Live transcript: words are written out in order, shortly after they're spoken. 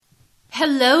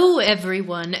Hello,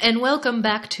 everyone, and welcome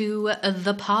back to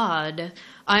The Pod.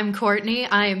 I'm Courtney,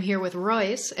 I am here with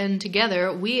Royce, and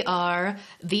together we are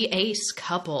the Ace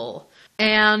Couple.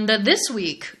 And this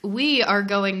week, we are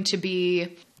going to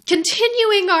be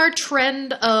continuing our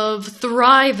trend of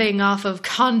thriving off of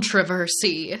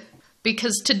controversy.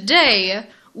 Because today,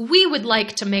 we would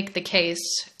like to make the case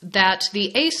that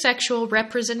the asexual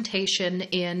representation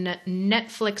in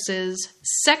Netflix's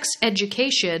sex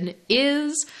education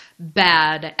is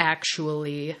bad,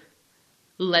 actually.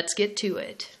 Let's get to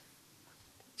it.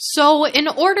 So, in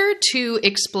order to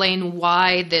explain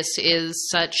why this is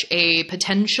such a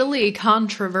potentially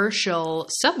controversial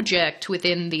subject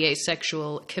within the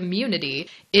asexual community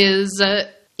is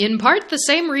in part the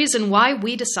same reason why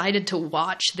we decided to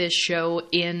watch this show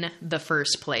in the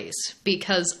first place.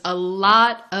 Because a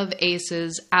lot of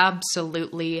aces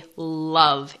absolutely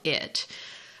love it.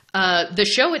 The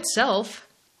show itself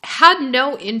had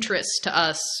no interest to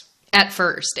us at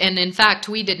first, and in fact,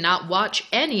 we did not watch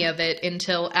any of it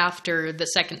until after the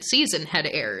second season had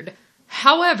aired.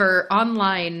 However,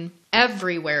 online,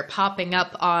 everywhere, popping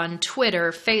up on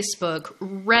Twitter, Facebook,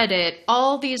 Reddit,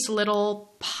 all these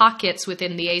little pockets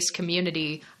within the ace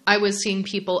community, I was seeing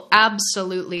people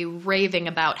absolutely raving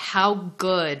about how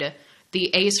good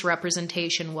the ace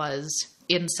representation was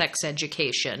in sex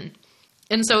education.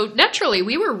 And so, naturally,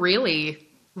 we were really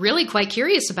quite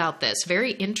curious about this,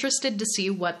 very interested to see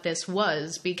what this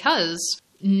was, because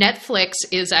Netflix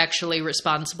is actually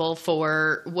responsible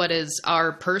for what is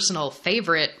our personal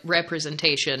favorite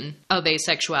representation of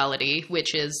asexuality,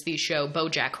 which is the show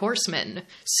BoJack Horseman.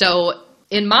 So,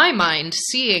 in my mind,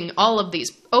 seeing all of these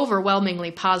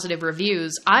overwhelmingly positive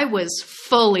reviews, I was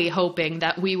fully hoping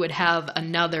that we would have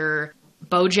another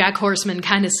BoJack Horseman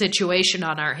kind of situation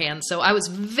on our hands. So I was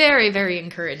very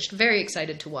encouraged, very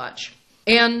excited to watch.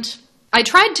 And I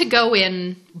tried to go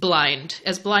in blind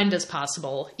as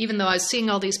possible, even though I was seeing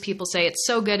all these people say, it's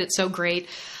so good, it's so great.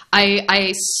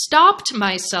 I stopped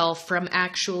myself from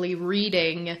actually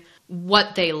reading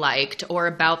what they liked or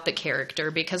about the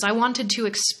character because I wanted to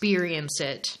experience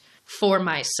it for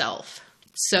myself.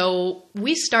 So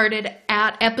we started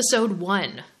at episode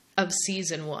 1 of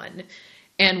season 1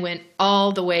 and went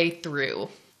all the way through.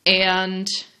 And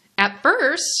at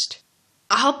first,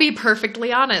 I'll be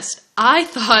perfectly honest, I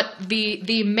thought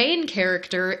the main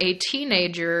character, a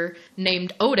teenager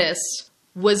named Otis,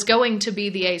 was going to be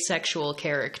the asexual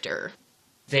character.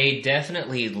 They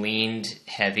definitely leaned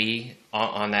heavy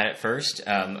on that at first.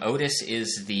 Otis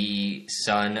is the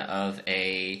son of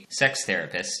a sex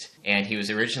therapist, and he was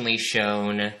originally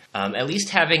shown at least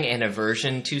having an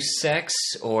aversion to sex,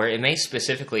 or it may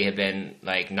specifically have been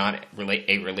like not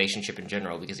a relationship in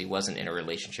general, because he wasn't in a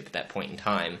relationship at that point in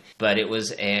time, but it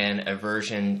was an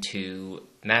aversion to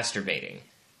masturbating.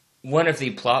 One of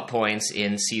the plot points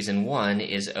in season 1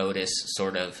 is Otis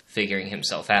sort of figuring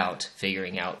himself out,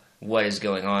 figuring out what is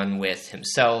going on with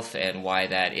himself and why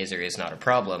that is or is not a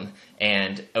problem.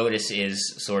 And Otis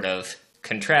is sort of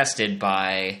contrasted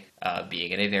by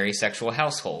being in a very sexual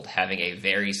household, having a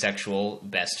very sexual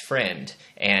best friend,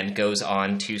 and goes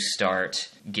on to start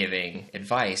giving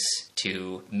advice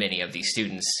to many of the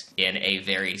students in a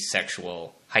very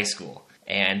sexual high school.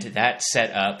 And that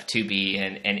set up to be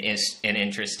an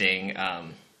interesting...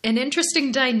 An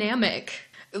interesting dynamic.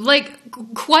 Like,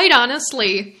 quite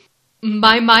honestly,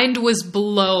 my mind was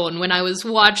blown when I was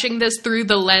watching this through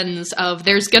the lens of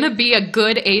there's gonna be a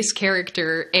good ace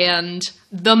character and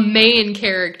the main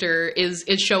character is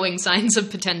showing signs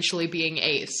of potentially being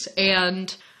ace.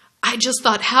 And I just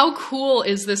thought, how cool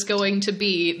is this going to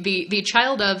be? The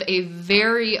child of a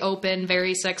very open,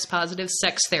 very sex-positive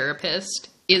sex therapist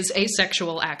is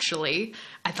asexual, actually.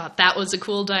 I thought that was a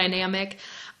cool dynamic.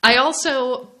 I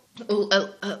also...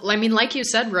 like you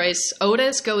said, Royce,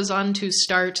 Otis goes on to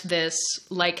start this,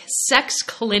 like, sex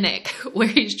clinic where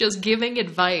he's just giving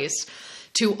advice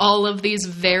to all of these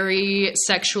very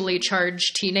sexually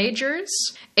charged teenagers.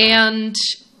 And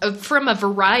from a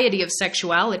variety of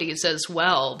sexualities as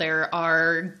well. There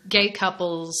are gay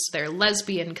couples, there are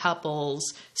lesbian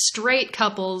couples, straight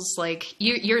couples. Like,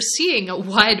 you're seeing a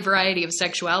wide variety of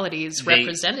sexualities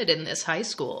represented in this high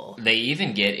school. They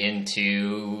even get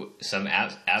into some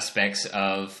aspects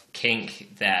of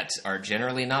kink that are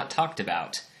generally not talked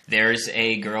about. There's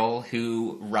a girl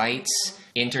who writes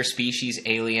interspecies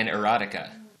alien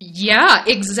erotica. Yeah,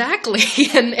 exactly.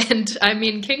 And I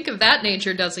mean, kink of that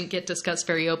nature doesn't get discussed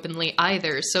very openly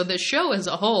either. So the show as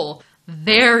a whole,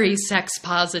 very sex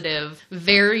positive,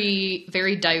 very,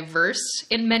 very diverse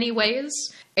in many ways.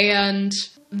 And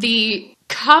the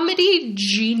comedy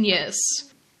genius,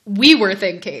 we were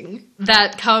thinking,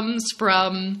 that comes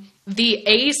from the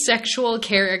asexual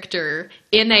character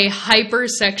in a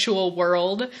hypersexual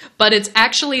world, but it's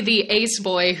actually the ace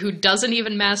boy who doesn't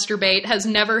even masturbate, has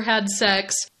never had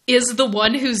sex, is the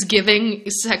one who's giving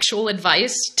sexual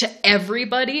advice to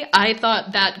everybody. I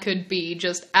thought that could be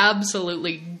just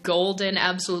absolutely golden,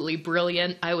 absolutely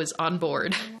brilliant. I was on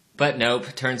board. But nope,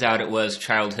 turns out it was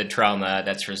childhood trauma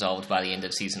that's resolved by the end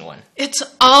of season 1. It's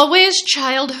always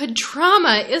childhood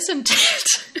trauma, isn't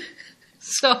it?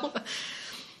 So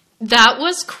that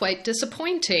was quite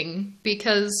disappointing,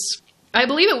 because I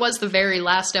believe it was the very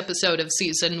last episode of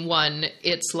season 1.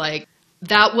 It's like,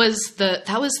 that was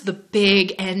the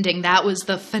big ending. That was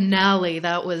the finale.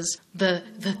 That was the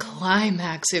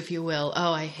climax, if you will.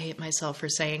 Oh, I hate myself for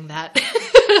saying that.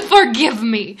 Forgive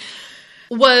me.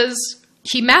 Was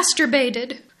he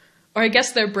masturbated? Or I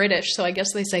guess they're British, so I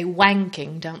guess they say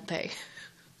wanking, don't they?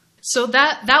 So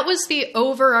that was the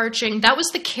overarching, that was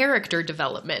the character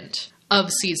development of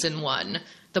season 1.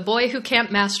 The boy who can't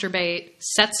masturbate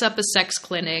sets up a sex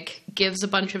clinic, gives a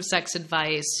bunch of sex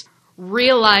advice,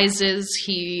 realizes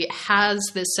he has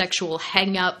this sexual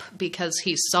hang-up because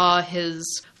he saw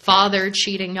his father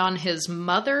cheating on his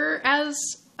mother as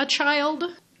a child.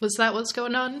 Was that what's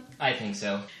going on? I think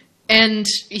so. And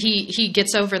he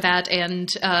gets over that,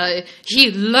 and he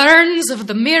learns of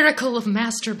the miracle of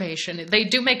masturbation. They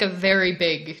do make a very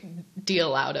big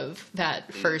deal out of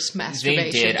that first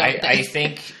masturbation. They did. I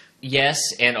think, yes,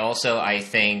 and also I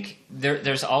think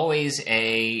there's always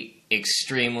a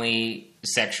extremely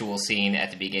sexual scene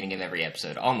at the beginning of every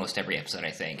episode. Almost every episode,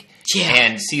 I think. Yeah.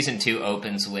 And season 2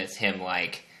 opens with him,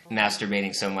 like,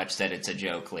 masturbating so much that it's a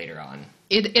joke later on.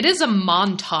 It is a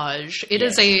montage. It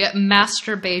is a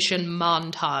masturbation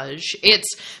montage.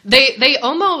 They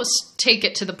almost take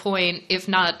it to the point, if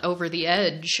not over the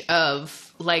edge,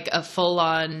 of like a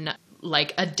full-on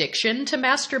like addiction to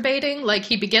masturbating. Like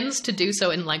he begins to do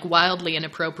so in like wildly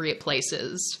inappropriate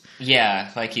places.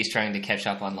 Yeah, like he's trying to catch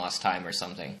up on lost time or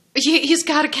something. He's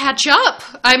got to catch up.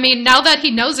 I mean, now that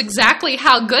he knows exactly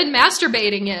how good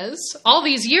masturbating is, all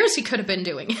these years he could have been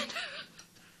doing it.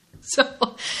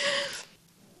 So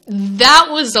that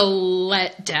was a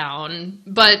letdown,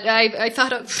 but I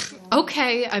thought,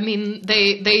 okay, I mean,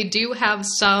 they do have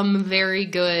some very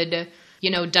good,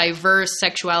 diverse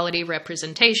sexuality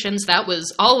representations. That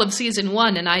was all of season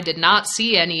 1, and I did not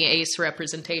see any ace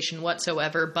representation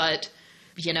whatsoever, but,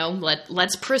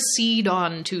 let's proceed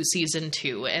on to season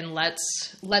 2, and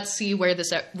let's see where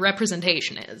this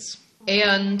representation is.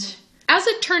 And as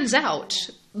it turns out,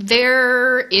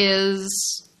 there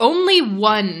is only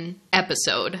one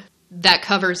episode that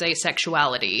covers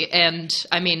asexuality, and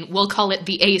I mean, we'll call it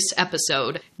the ace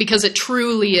episode, because it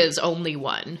truly is only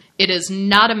one. It is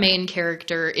not a main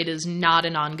character, it is not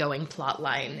an ongoing plot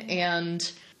line, and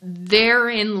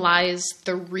therein lies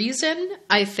the reason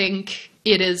I think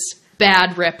it is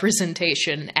bad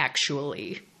representation,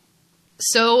 actually.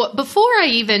 So, before I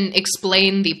even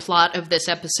explain the plot of this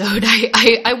episode,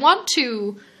 I want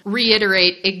to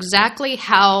reiterate exactly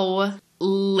how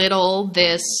little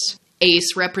this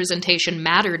ace representation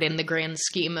mattered in the grand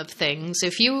scheme of things.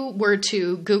 If you were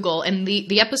to Google, and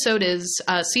the episode is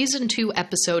season 2,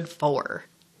 episode 4.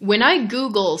 When I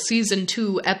Google season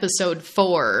 2, episode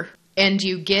 4, and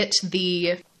you get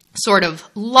the sort of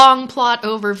long plot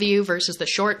overview versus the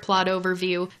short plot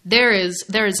overview, there is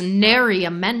nary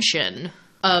a mention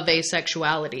of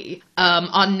asexuality.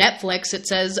 On Netflix, it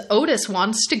says, Otis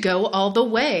wants to go all the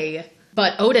way.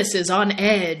 But Otis is on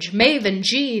edge. Maeve and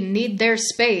Jean need their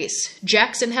space.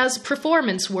 Jackson has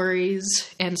performance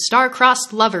worries. And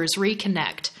star-crossed lovers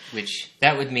reconnect. Which,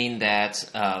 that would mean that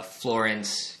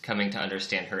Florence coming to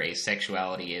understand her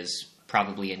asexuality is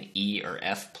probably an E or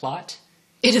F plot.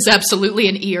 It is absolutely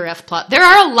an E or F plot. There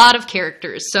are a lot of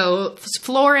characters. So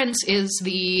Florence is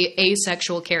the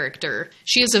asexual character.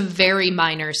 She is a very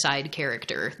minor side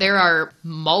character. There are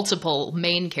multiple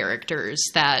main characters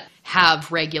that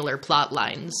have regular plot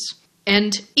lines.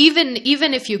 And even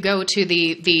if you go to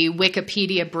the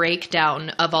Wikipedia breakdown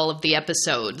of all of the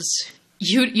episodes,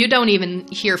 you don't even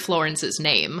hear Florence's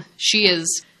name. She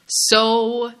is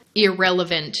so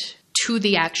irrelevant to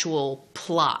the actual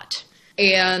plot.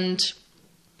 And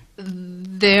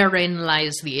therein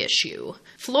lies the issue.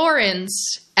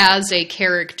 Florence, as a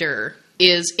character,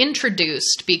 is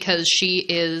introduced because she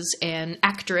is an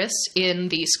actress in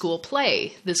the school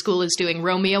play. The school is doing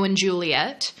Romeo and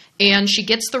Juliet, and she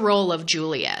gets the role of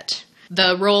Juliet.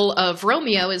 The role of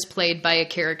Romeo is played by a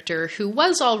character who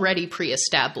was already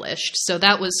pre-established, so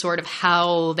that was sort of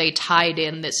how they tied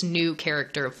in this new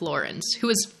character of Florence, who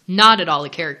is not at all a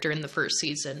character in the first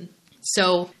season.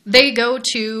 So they go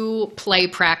to play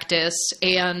practice,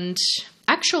 and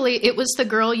Actually, it was the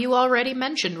girl you already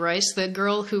mentioned, Royce, the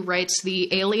girl who writes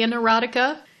the alien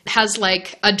erotica, has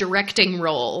like a directing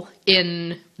role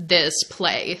in this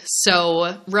play.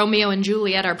 So Romeo and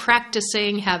Juliet are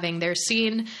practicing, having their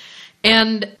scene.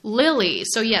 And Lily,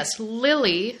 so yes,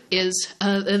 Lily is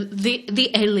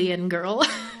the alien girl.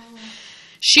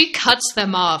 She cuts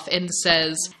them off and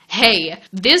says, hey,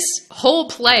 this whole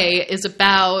play is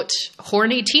about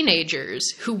horny teenagers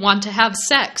who want to have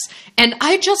sex, and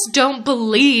I just don't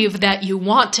believe that you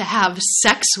want to have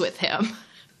sex with him.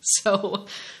 So,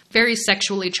 very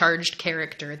sexually charged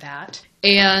character, that.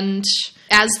 And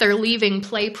as they're leaving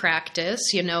play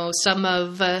practice, you know, some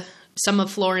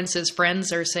of Florence's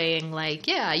friends are saying, like,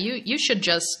 yeah, you should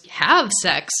just have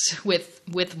sex with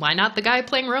why not the guy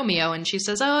playing Romeo? And she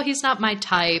says, oh, he's not my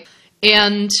type.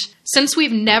 And since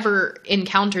we've never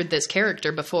encountered this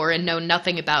character before and know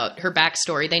nothing about her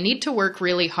backstory, they need to work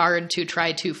really hard to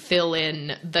try to fill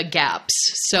in the gaps.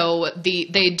 So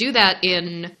they do that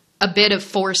in a bit of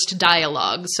forced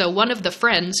dialogue. So one of the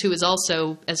friends, who is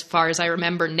also, as far as I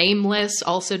remember, nameless,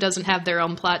 also doesn't have their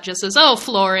own plot, just says, oh,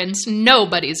 Florence,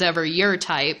 nobody's ever your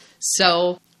type.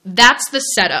 So that's the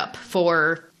setup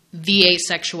for the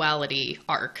asexuality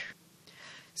arc.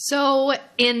 So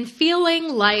in feeling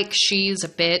like she's a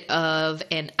bit of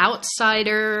an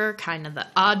outsider, kind of the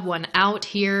odd one out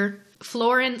here,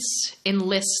 Florence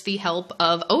enlists the help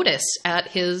of Otis at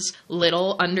his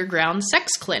little underground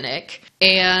sex clinic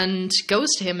and goes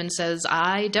to him and says,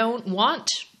 I don't want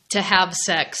to have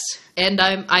sex, and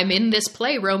I'm in this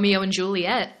play, Romeo and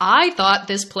Juliet. I thought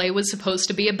this play was supposed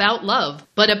to be about love,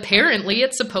 but apparently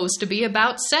it's supposed to be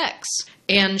about sex.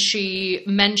 And she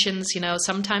mentions, you know,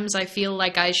 sometimes I feel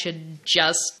like I should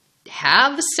just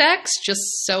have sex just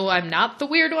so I'm not the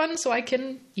weird one, so I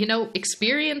can, you know,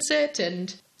 experience it.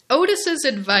 And Otis's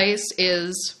advice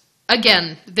is,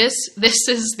 again, this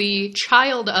is the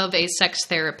child of a sex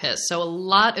therapist, so a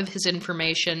lot of his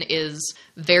information is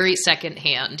very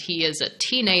secondhand. He is a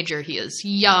teenager, he is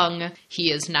young,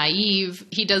 he is naive,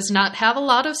 he does not have a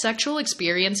lot of sexual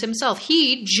experience himself.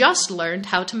 He just learned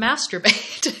how to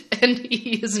masturbate, and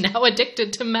he is now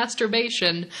addicted to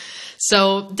masturbation.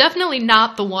 So definitely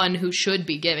not the one who should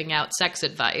be giving out sex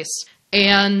advice.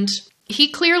 And he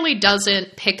clearly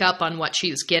doesn't pick up on what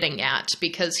she's getting at,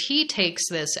 because he takes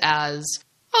this as,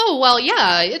 oh, well,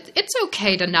 yeah, it's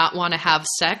okay to not want to have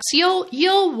sex.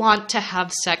 You'll want to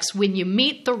have sex when you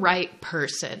meet the right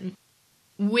person,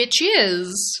 which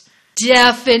is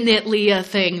definitely a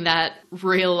thing that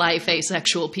real-life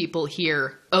asexual people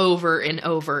hear over and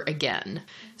over again.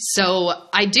 So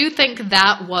I do think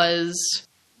that was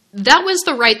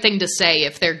the right thing to say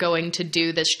if they're going to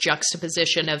do this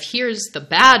juxtaposition of here's the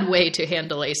bad way to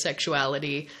handle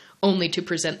asexuality, only to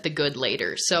present the good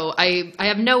later. So I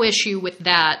have no issue with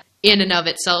that in and of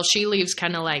itself. She leaves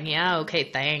kind of like, yeah, okay,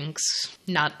 thanks.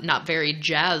 Not very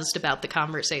jazzed about the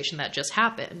conversation that just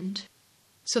happened.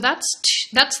 So that's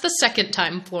the second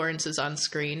time Florence is on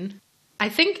screen. I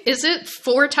think, is it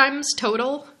 4 times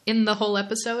total in the whole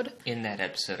episode? In that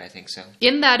episode, I think so.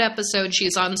 In that episode,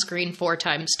 she's on screen 4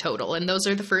 times total, and those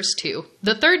are the first 2.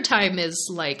 The third time is,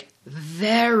 like,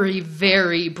 very,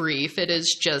 very brief. It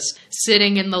is just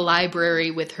sitting in the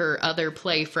library with her other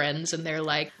play friends, and they're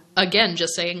like, again,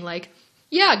 just saying, like,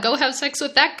 yeah, go have sex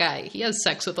with that guy. He has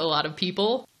sex with a lot of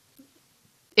people.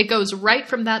 It goes right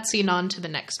from that scene on to the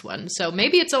next one. So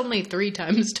maybe it's only 3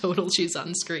 times total she's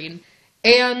on screen.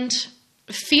 And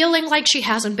feeling like she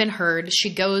hasn't been heard,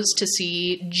 she goes to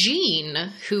see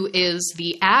Jean, who is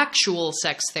the actual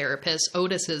sex therapist,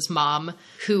 Otis's mom,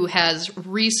 who has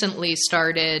recently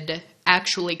started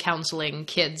actually counseling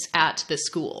kids at the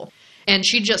school. And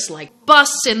she just, like,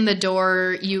 busts in the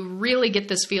door. You really get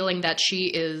this feeling that she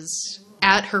is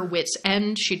at her wit's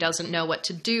end. She doesn't know what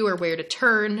to do or where to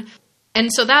turn. And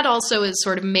so that also is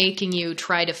sort of making you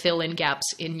try to fill in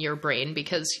gaps in your brain,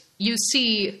 because you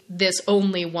see this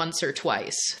only once or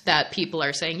twice that people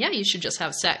are saying, yeah, you should just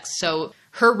have sex. So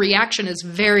her reaction is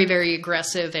very, very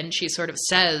aggressive, and she sort of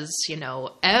says, you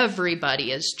know,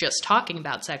 everybody is just talking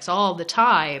about sex all the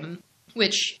time,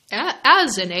 which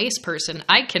as an ace person,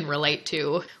 I can relate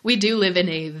to. We do live in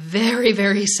a very,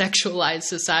 very sexualized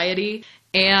society,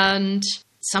 and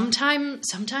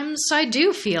Sometimes I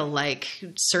do feel like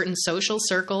certain social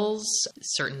circles,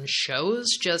 certain shows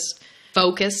just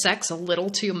focus sex a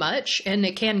little too much, and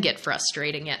it can get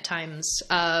frustrating at times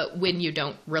when you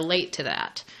don't relate to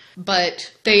that.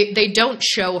 But they don't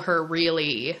show her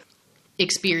really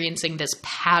experiencing this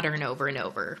pattern over and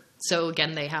over. So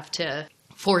again, they have to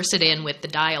force it in with the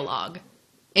dialogue.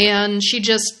 And she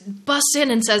just busts in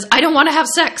and says, I don't want to have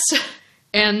sex.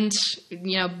 And,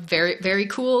 very, very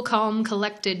cool, calm,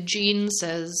 collected Jean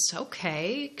says,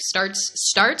 okay,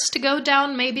 starts to go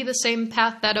down maybe the same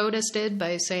path that Otis did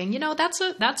by saying, that's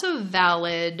a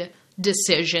valid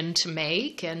decision to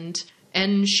make.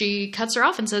 And she cuts her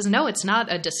off and says, no, it's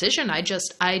not a decision.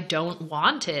 I don't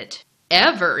want it.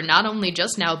 Ever. Not only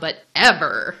just now, but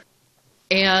ever.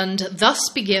 And thus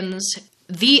begins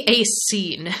the Ace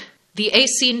scene. The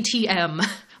Ace scene TM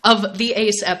of the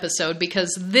Ace episode,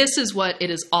 because this is what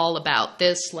it is all about.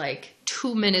 This,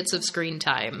 2 minutes of screen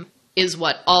time is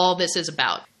what all this is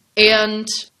about. And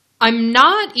I'm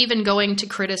not even going to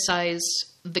criticize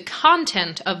the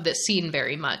content of this scene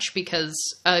very much, because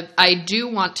I do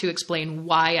want to explain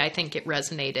why I think it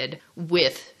resonated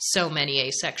with so many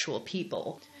asexual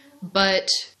people. But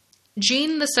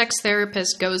Jean, the sex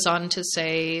therapist, goes on to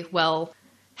say, well,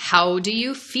 how do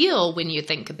you feel when you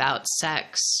think about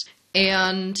sex?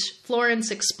 And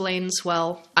Florence explains,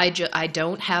 well, I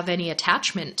don't have any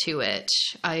attachment to it.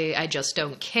 I just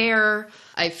don't care.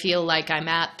 I feel like I'm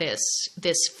at this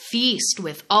feast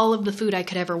with all of the food I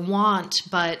could ever want,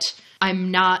 but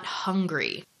I'm not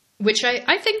hungry. Which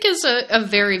I think is a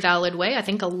very valid way. I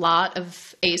think a lot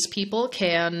of ace people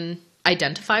can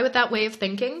identify with that way of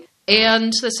thinking.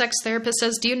 And the sex therapist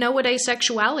says, do you know what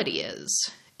asexuality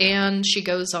is? And she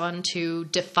goes on to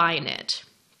define it.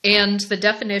 And the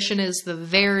definition is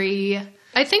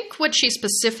I think what she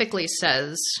specifically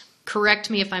says, correct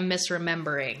me if I'm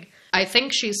misremembering, I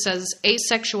think she says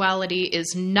asexuality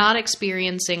is not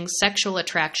experiencing sexual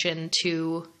attraction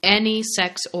to any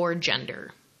sex or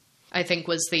gender, I think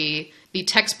was the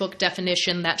textbook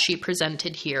definition that she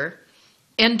presented here.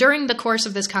 And during the course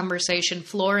of this conversation,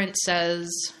 Florence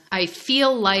says, I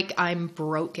feel like I'm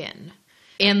broken.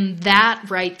 And that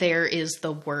right there is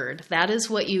the word. That is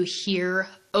what you hear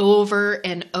over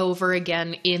and over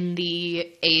again in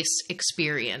the ACE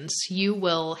experience. You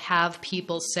will have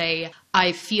people say,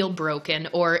 I feel broken,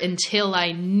 or until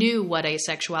I knew what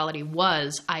asexuality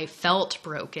was, I felt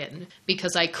broken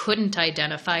because I couldn't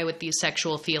identify with these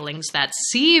sexual feelings that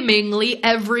seemingly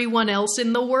everyone else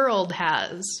in the world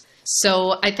has.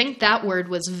 So I think that word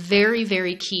was very,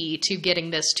 very key to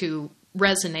getting this to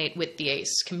resonate with the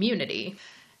ACE community.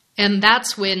 And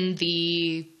that's when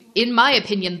in my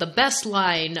opinion, the best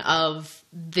line of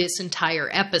this entire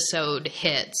episode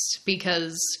hits,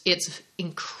 because it's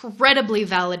incredibly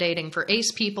validating for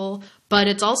ace people, but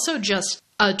it's also just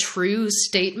a true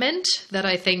statement that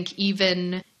I think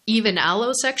even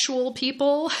allosexual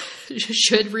people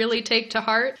should really take to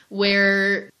heart,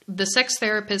 where the sex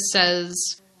therapist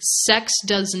says, sex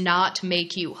does not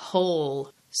make you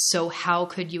whole, so how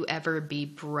could you ever be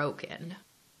broken?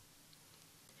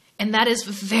 And that is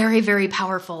very, very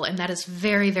powerful, and that is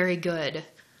very, very good.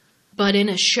 But in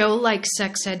a show like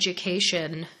Sex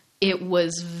Education, it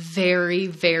was very,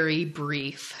 very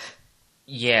brief.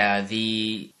 Yeah,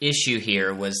 the issue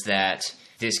here was that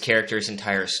this character's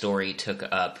entire story took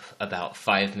up about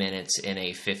 5 minutes in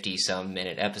a 50-some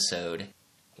minute episode,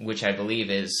 which I believe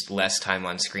is less time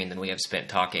on screen than we have spent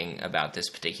talking about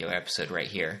this particular episode right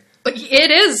here.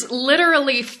 It is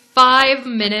literally 5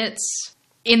 minutes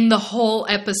in the whole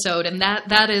episode, and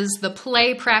that is the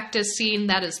play practice scene,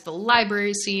 that is the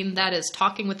library scene, that is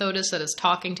talking with Otis, that is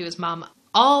talking to his mom,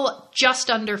 all just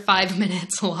under 5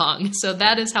 minutes long. So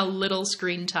that is how little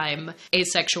screen time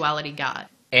asexuality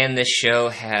got. And this show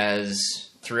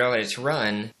has, throughout its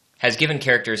run, has given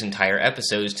characters entire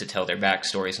episodes to tell their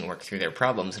backstories and work through their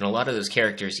problems, and a lot of those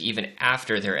characters, even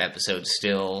after their episodes,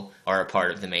 still are a part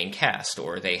of the main cast,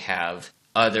 or they have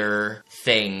other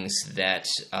things that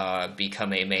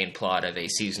become a main plot of a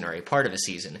season or a part of a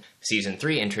season. Season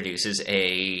 3 introduces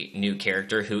a new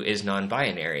character who is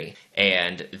non-binary,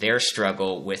 and their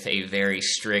struggle with a very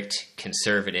strict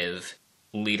conservative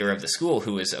leader of the school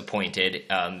who is appointed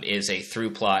is a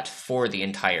through plot for the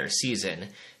entire season,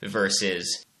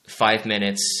 versus 5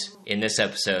 minutes in this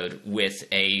episode with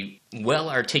a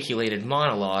well-articulated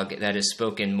monologue that is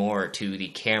spoken more to the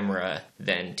camera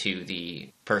than to the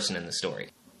person in the story.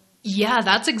 Yeah,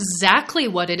 that's exactly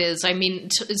what it is. I mean,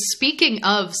 speaking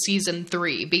of season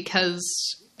 3, because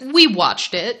we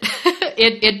watched it,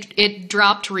 it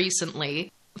dropped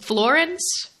recently.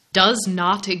 Florence does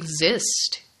not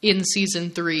exist in season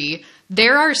 3.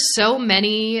 There are so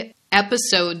many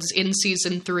episodes in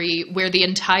season 3 where the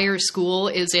entire school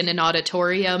is in an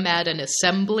auditorium at an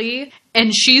assembly,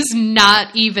 and she's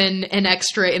not even an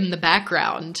extra in the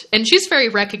background. And she's very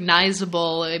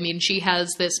recognizable. I mean, she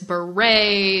has this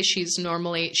beret. She's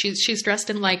dressed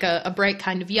in like a bright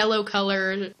kind of yellow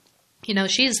color. You know,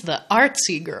 she's the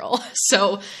artsy girl.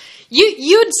 So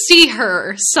you'd see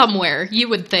her somewhere, you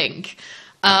would think.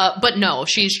 But no,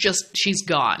 she's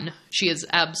gone. She has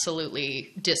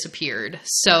absolutely disappeared.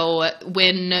 So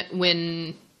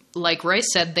when like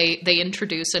Royce said, they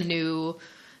introduce a new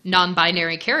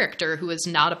non-binary character who is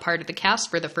not a part of the cast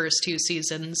for the first 2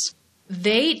 seasons,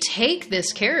 they take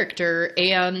this character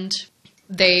and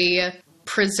they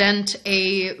present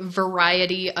a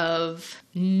variety of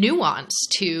nuance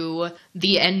to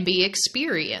the NB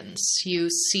experience. You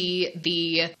see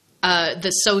the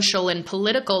social and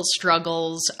political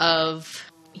struggles of,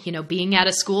 being at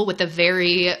a school with a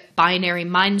very binary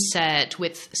mindset,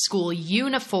 with school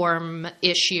uniform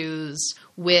issues,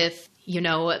 with,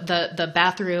 the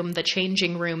bathroom, the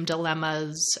changing room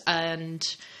dilemmas, and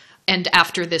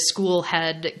after this school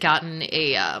had gotten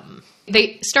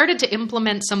they started to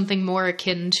implement something more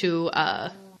akin to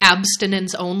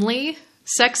abstinence-only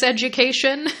sex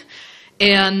education.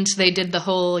 And they did the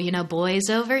whole, boys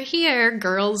over here,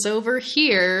 girls over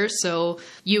here. So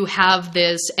you have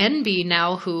this NB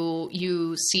now who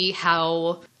you see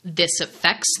how this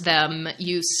affects them.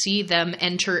 You see them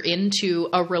enter into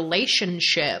a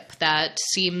relationship that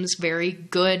seems very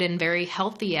good and very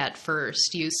healthy at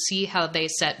first. You see how they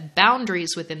set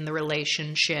boundaries within the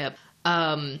relationship.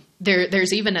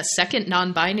 There's even a second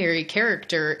non-binary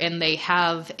character, and they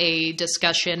have a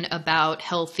discussion about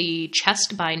healthy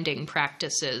chest binding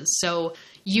practices. So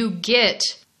you get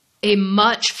a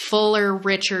much fuller,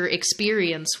 richer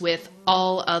experience with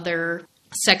all other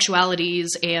sexualities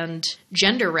and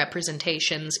gender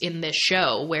representations in this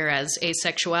show, whereas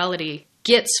asexuality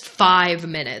gets 5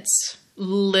 minutes,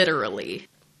 literally.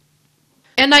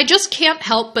 And I just can't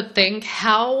help but think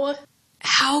how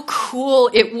cool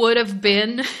it would have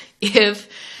been if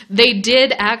they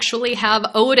did actually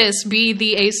have Otis be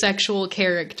the asexual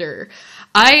character.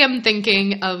 I am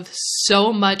thinking of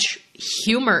so much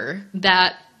humor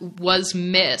that was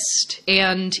missed,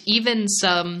 and even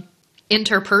some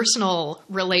interpersonal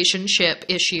relationship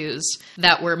issues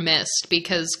that were missed.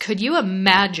 Because could you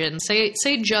imagine, say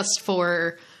just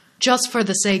for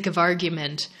the sake of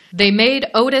argument, they made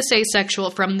Otis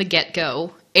asexual from the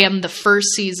get-go, and the first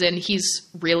season, he's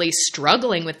really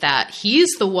struggling with that. He's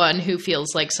the one who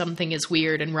feels like something is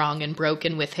weird and wrong and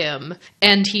broken with him.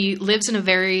 And he lives in a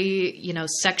very,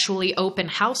 sexually open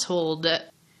household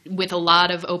with a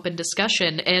lot of open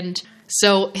discussion. And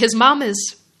so his mom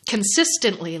is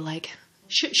consistently like,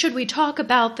 should we talk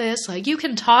about this? Like, you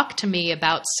can talk to me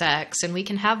about sex and we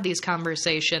can have these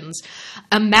conversations.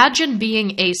 Imagine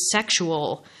being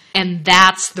asexual, and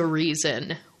that's the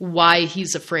reason why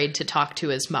he's afraid to talk to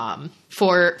his mom,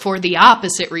 for the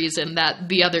opposite reason that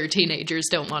the other teenagers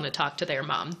don't want to talk to their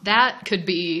mom. That could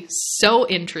be so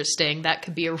interesting. That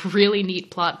could be a really neat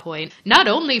plot point, not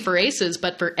only for Aces,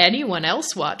 but for anyone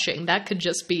else watching. That could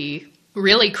just be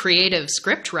really creative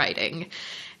script writing.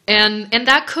 And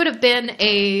that could have been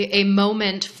a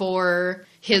moment for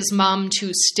his mom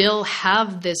to still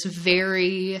have this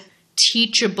very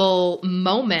teachable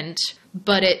moment,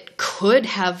 but it could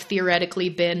have theoretically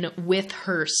been with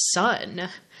her son.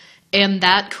 And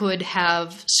that could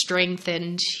have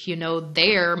strengthened,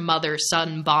 their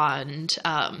mother-son bond.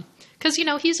 Because,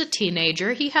 he's a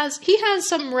teenager. He has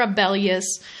some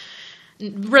rebelliousness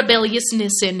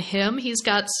in him. He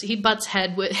butts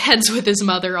heads with his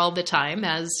mother all the time,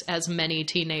 as many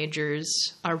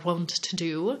teenagers are wont to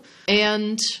do.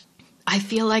 And I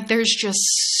feel like there's just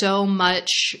so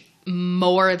much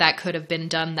more that could have been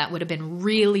done that would have been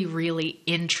really, really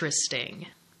interesting.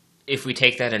 If we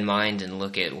take that in mind and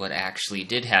look at what actually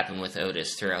did happen with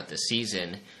Otis throughout the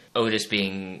season, Otis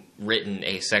being written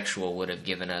asexual would have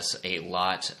given us a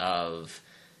lot of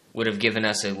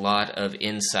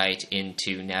insight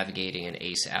into navigating an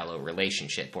ace-allo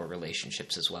relationship, or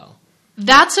relationships as well.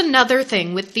 That's another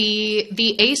thing with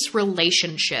the ace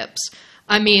relationships.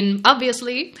 I mean,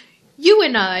 obviously, you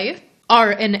and I are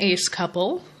an ace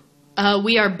couple.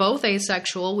 We are both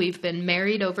asexual. We've been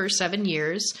married over 7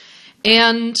 years.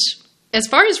 And as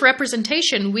far as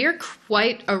representation, we're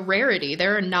quite a rarity.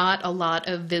 There are not a lot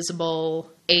of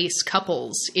visible ace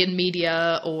couples in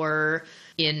media or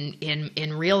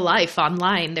in real life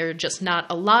online. There are just not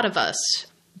a lot of us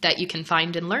that you can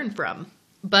find and learn from.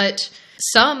 But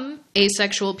some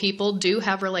asexual people do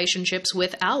have relationships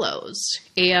with allos,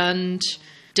 and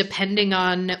depending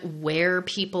on where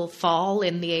people fall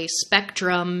in the ace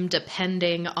spectrum,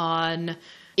 depending on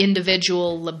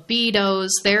individual libidos,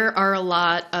 there are a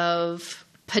lot of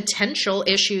potential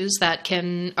issues that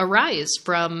can arise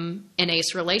from an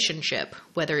ace relationship,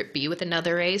 whether it be with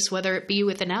another ace, whether it be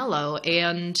with an allo.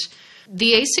 And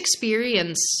the ace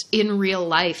experience in real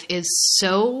life is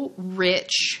so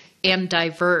rich and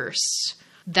diverse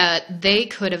that they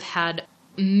could have had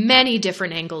many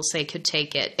different angles they could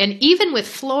take it. And even with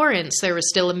Florence, there was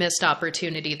still a missed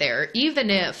opportunity there. Even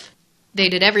if they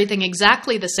did everything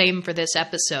exactly the same for this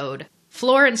episode,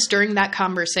 Florence, during that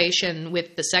conversation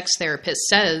with the sex therapist,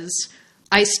 says,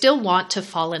 I still want to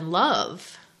fall in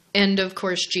love. And of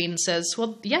course, Jean says,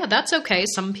 well, yeah, that's okay.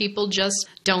 Some people just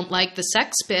don't like the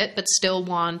sex bit, but still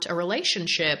want a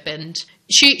relationship. And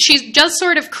she does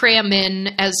sort of cram in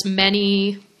as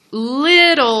many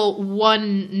little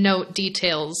one-note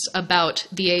details about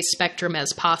the A spectrum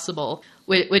as possible,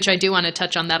 which I do want to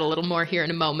touch on that a little more here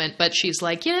in a moment. But she's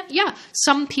like, yeah,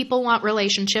 some people want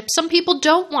relationships. Some people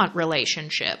don't want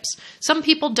relationships. Some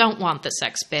people don't want the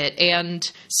sex bit.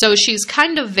 And so she's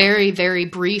kind of very, very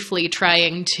briefly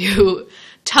trying to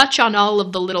touch on all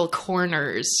of the little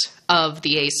corners of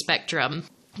the A spectrum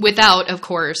without, of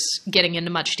course, getting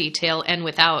into much detail and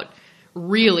without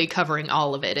really covering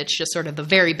all of it. It's just sort of the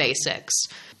very basics.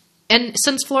 And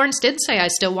since Florence did say, I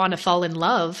still want to fall in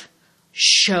love,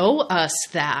 show us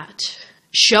that.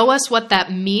 Show us what that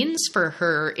means for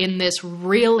her in this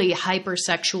really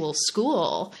hypersexual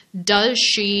school. Does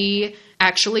she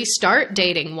actually start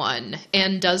dating one?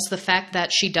 And does the fact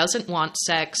that she doesn't want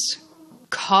sex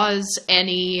cause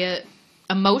any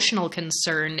emotional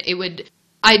concern?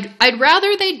 I'd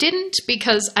rather they didn't,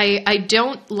 because I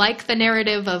don't like the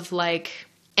narrative of like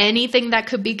anything that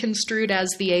could be construed as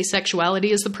the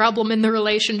asexuality is the problem in the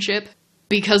relationship,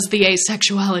 because the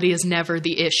asexuality is never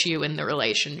the issue in the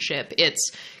relationship.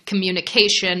 It's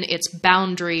communication, it's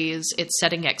boundaries, it's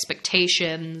setting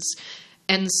expectations.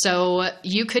 And so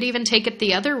you could even take it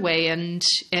the other way and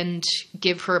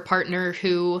give her a partner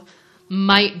who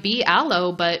might be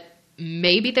allo, but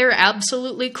maybe they're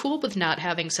absolutely cool with not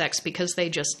having sex because they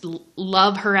just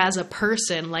love her as a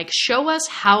person. Like, show us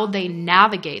how they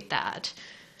navigate that.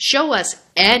 Show us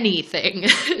anything.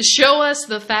 Show us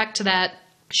the fact that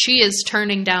she is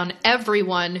turning down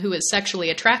everyone who is sexually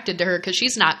attracted to her because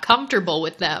she's not comfortable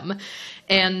with them.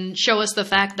 And show us the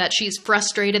fact that she's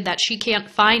frustrated that she can't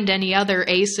find any other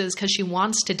aces because she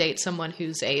wants to date someone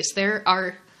who's ace. There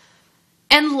are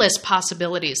endless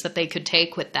possibilities that they could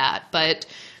take with that, but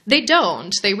they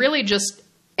don't. They really just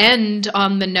end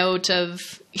on the note of,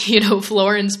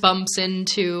 Florence bumps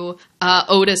into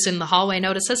Otis in the hallway, and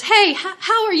Otis says, hey,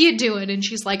 how are you doing? And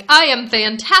she's like, I am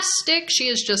fantastic. She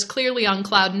is just clearly on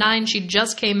cloud nine. She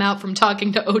just came out from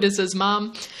talking to Otis's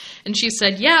mom. And she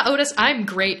said, yeah, Otis, I'm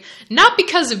great. Not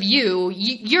because of you.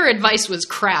 Your advice was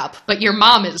crap, but your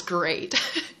mom is great.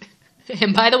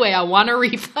 And by the way, I want a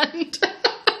refund.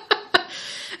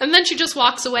 And then she just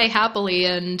walks away happily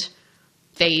and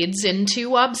fades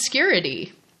into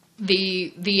obscurity.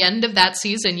 The end of that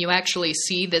season, you actually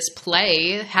see this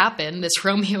play happen, this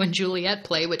Romeo and Juliet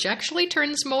play, which actually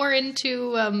turns more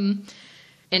into an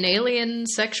alien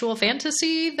sexual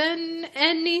fantasy than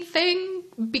anything,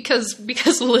 because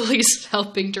Lily's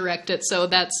helping direct it. So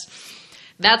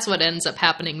that's what ends up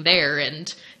happening there.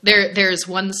 And there's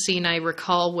one scene I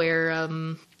recall where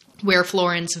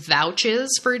Florence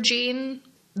vouches for Jean,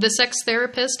 the sex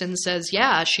therapist, and says,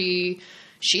 yeah, she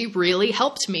really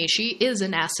helped me. She is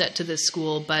an asset to this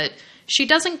school, but she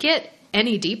doesn't get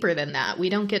any deeper than that. We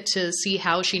don't get to see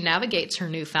how she navigates her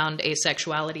newfound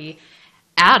asexuality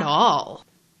at all.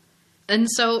 And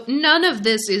so none of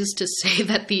this is to say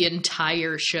that the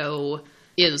entire show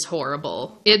is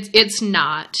horrible. It's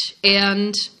not.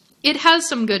 And it has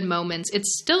some good moments.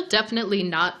 It's still definitely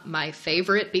not my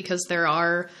favorite because there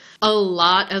are a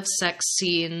lot of sex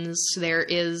scenes. There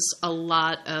is a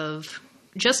lot of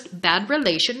just bad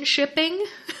relationshipping.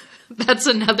 That's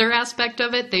another aspect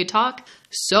of it. They talk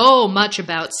so much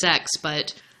about sex,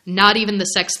 but not even the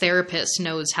sex therapist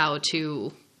knows how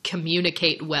to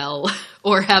communicate well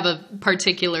or have a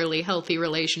particularly healthy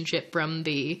relationship from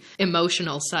the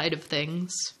emotional side of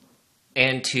things.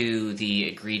 And to the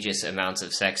egregious amounts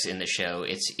of sex in the show,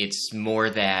 it's more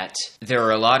that there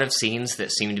are a lot of scenes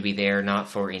that seem to be there not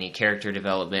for any character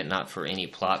development, not for any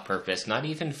plot purpose, not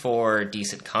even for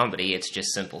decent comedy. It's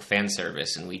just simple fan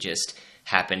service, and we just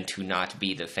happen to not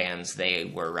be the fans they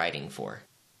were writing for.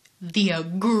 The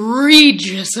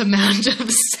egregious amount of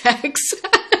sex.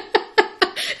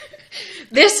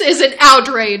 This is an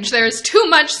outrage. There's too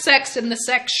much sex in the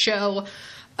sex show.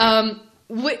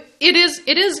 It is.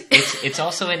 It's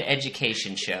also an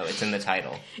education show. It's in the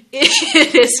title.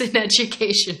 It is an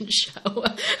education show.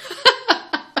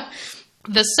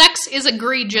 The sex is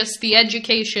egregious. The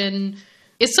education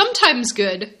is sometimes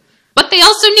good, but they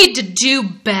also need to do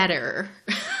better.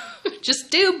 Just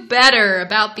do better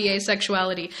about the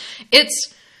asexuality.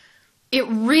 It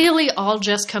really all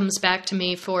just comes back to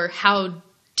me for how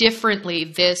differently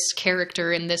this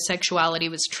character and this sexuality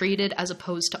was treated as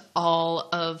opposed to all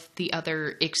of the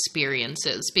other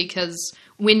experiences. Because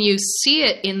when you see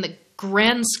it in the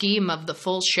grand scheme of the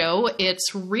full show,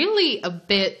 it's really a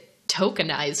bit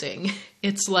tokenizing.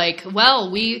 It's like,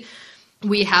 well, we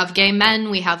have gay men,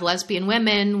 we have lesbian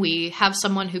women, we have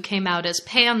someone who came out as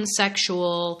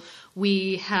pansexual,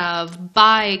 we have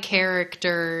bi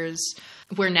characters,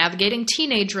 we're navigating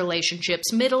teenage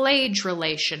relationships, middle-age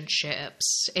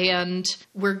relationships, and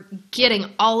we're getting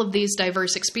all of these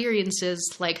diverse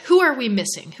experiences. Like, who are we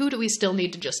missing? Who do we still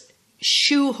need to just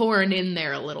shoehorn in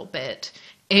there a little bit?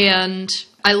 And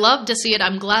I love to see it.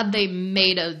 I'm glad they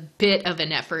made a bit of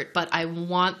an effort, but I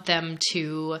want them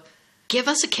to give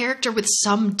us a character with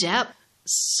some depth.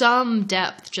 Some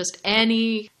depth. Just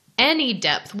any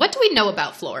depth. What do we know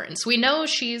about Florence? We know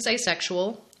she's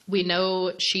asexual. We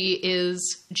know she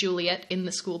is Juliet in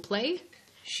the school play.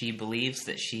 She believes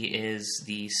that she is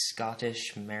the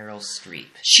Scottish Meryl Streep.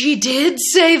 She did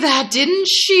say that, didn't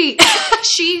she?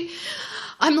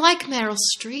 I'm like Meryl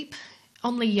Streep,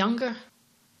 only younger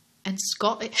and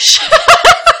Scottish.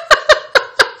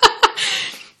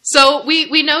 So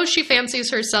we know she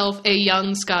fancies herself a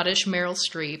young Scottish Meryl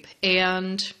Streep,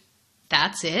 and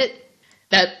that's it.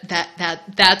 That's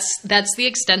the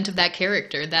extent of that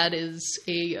character. That is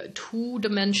a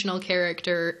two-dimensional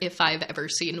character if I've ever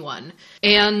seen one.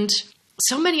 And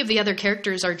so many of the other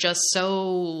characters are just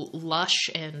so lush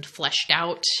and fleshed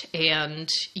out, and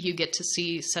you get to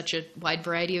see such a wide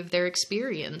variety of their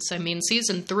experience. I mean,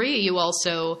 season 3,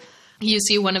 you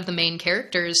see one of the main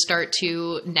characters start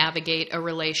to navigate a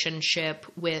relationship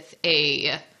with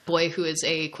a boy who is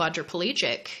a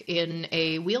quadriplegic in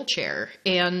a wheelchair.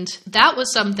 And that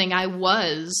was something I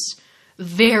was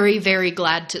very, very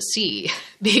glad to see,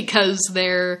 because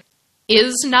there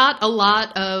is not a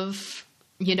lot of,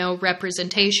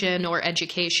 representation or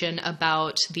education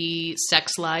about the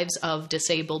sex lives of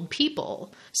disabled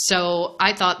people. So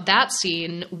I thought that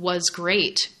scene was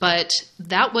great, but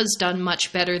that was done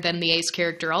much better than the Ace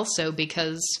character also,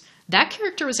 because that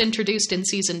character was introduced in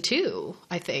season 2,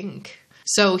 I think.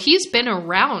 So he's been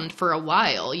around for a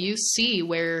while. You see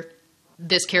where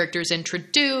this character is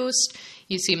introduced.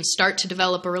 You see him start to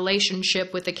develop a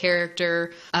relationship with the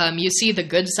character. You see the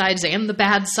good sides and the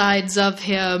bad sides of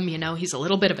him. He's a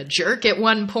little bit of a jerk at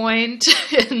one point.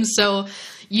 And so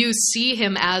you see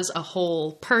him as a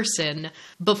whole person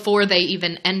before they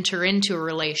even enter into a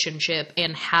relationship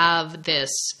and have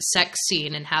this sex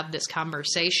scene and have this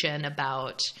conversation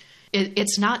about...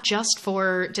 It's not just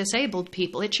for disabled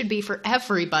people. It should be for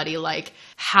everybody. Like,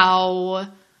 how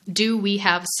do we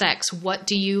have sex? What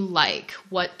do you like?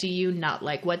 What do you not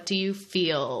like? What do you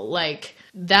feel? Like,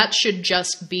 that should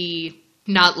just be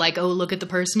not like, oh, look at the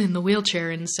person in the wheelchair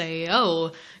and say,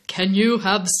 oh, can you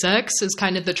have sex? Is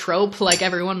kind of the trope. Like,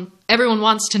 everyone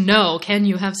wants to know, can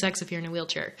you have sex if you're in a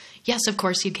wheelchair? Yes, of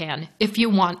course you can, if you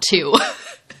want to.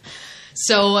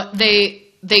 So they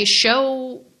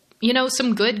show...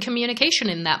 some good communication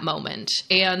in that moment.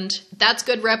 And that's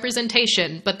good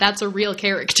representation, but that's a real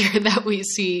character that we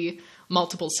see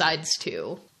multiple sides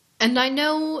to. And I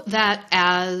know that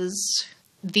as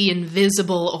the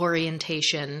invisible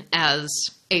orientation, as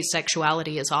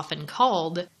asexuality is often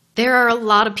called, there are a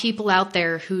lot of people out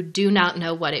there who do not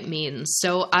know what it means.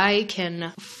 So I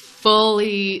can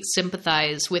fully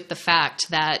sympathize with the fact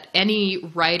that any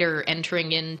writer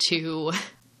entering into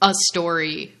a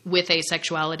story with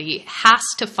asexuality has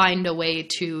to find a way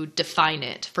to define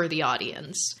it for the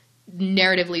audience.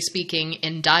 Narratively speaking,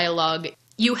 in dialogue,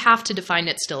 you have to define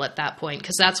it still at that point,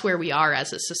 because that's where we are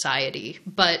as a society.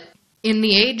 But in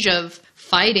the age of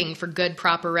fighting for good,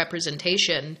 proper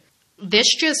representation, this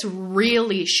just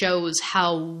really shows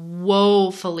how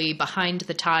woefully behind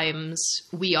the times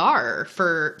we are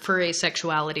for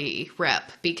asexuality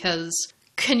rep, because...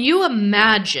 Can you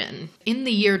imagine, in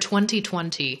the year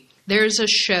 2020, there's a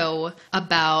show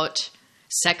about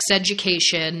sex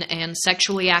education and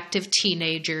sexually active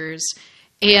teenagers,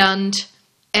 and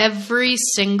every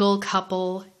single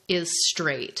couple is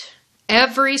straight.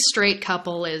 Every straight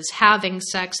couple is having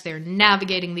sex, they're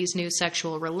navigating these new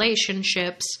sexual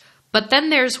relationships, but then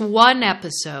there's one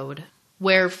episode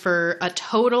where for a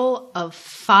total of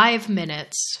 5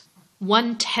 minutes...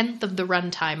 1/10 of the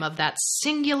runtime of that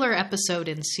singular episode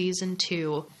in season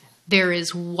 2, there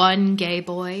is one gay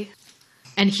boy,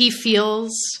 and he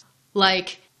feels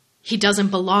like he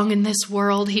doesn't belong in this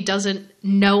world. He doesn't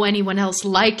know anyone else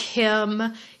like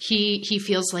him. He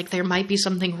feels like there might be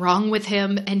something wrong with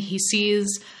him, and he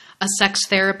sees a sex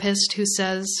therapist who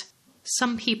says,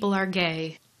 "Some people are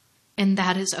gay, and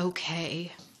that is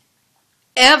okay."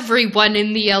 everyone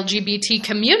in the LGBT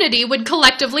community would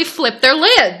collectively flip their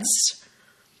lids.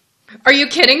 Are you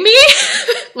kidding me?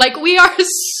 Like, we are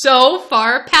so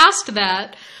far past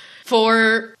that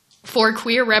for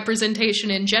queer representation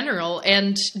in general.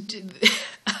 And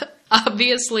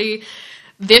obviously,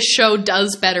 this show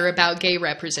does better about gay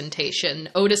representation.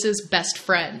 Otis's best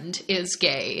friend is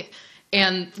gay.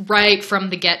 And right from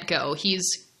the get-go,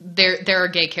 there are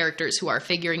gay characters who are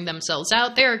figuring themselves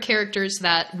out. There are characters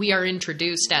that we are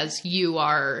introduced as you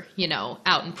are,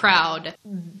 out and proud.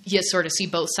 You sort of see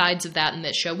both sides of that in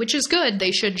this show, which is good.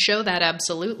 They should show that,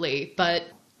 absolutely. But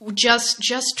just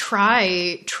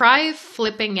try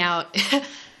flipping out.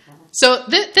 So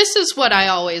this is what I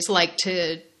always like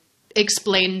to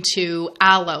explain to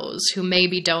allos who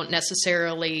maybe don't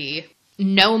necessarily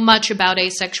know much about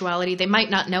asexuality. They might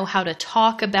not know how to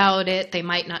talk about it. They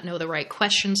might not know the right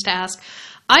questions to ask.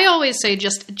 I always say,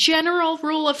 just general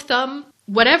rule of thumb,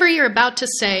 whatever you're about to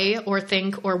say or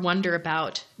think or wonder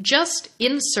about, just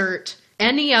insert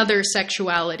any other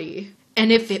sexuality.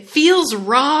 And if it feels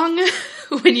wrong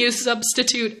when you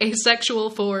substitute asexual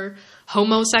for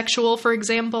homosexual, for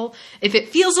example, if it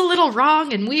feels a little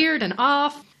wrong and weird and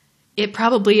off, it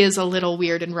probably is a little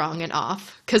weird and wrong and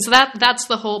off. Because that's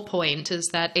the whole point, is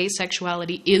that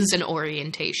asexuality is an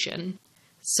orientation.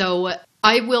 So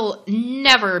I will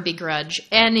never begrudge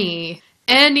any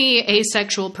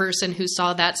asexual person who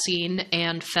saw that scene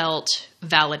and felt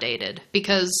validated.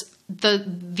 Because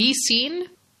the scene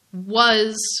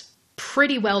was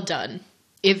pretty well done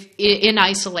in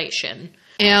isolation.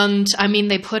 And, I mean,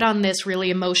 they put on this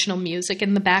really emotional music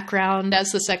in the background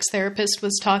as the sex therapist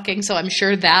was talking, so I'm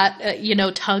sure that,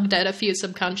 tugged at a few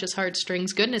subconscious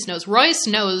heartstrings. Goodness knows. Royce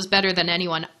knows better than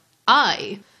anyone.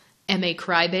 I am a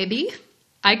crybaby.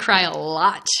 I cry a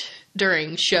lot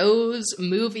during shows,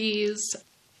 movies,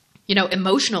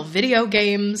 emotional video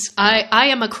games. I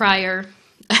am a crier.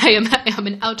 I am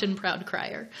an out and proud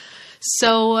crier.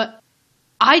 So,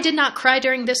 I did not cry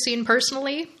during this scene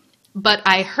personally. But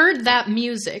I heard that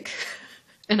music,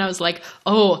 and I was like,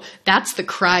 oh, that's the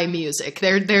cry music.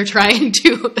 They're trying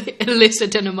to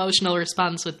elicit an emotional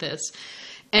response with this.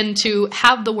 And to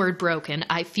have the word broken,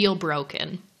 I feel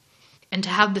broken. And to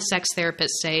have the sex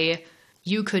therapist say,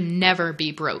 you could never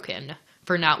be broken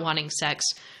for not wanting sex,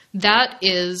 that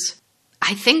is,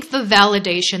 I think, the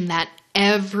validation that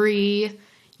every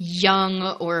young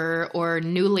or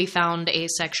newly found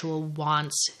asexual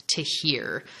wants to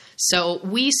hear. So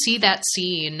we see that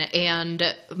scene, and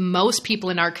most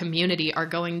people in our community are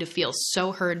going to feel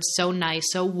so heard, so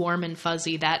nice, so warm and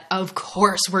fuzzy that, of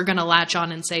course, we're going to latch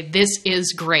on and say, this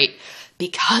is great,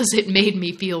 because it made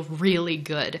me feel really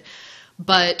good.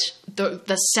 But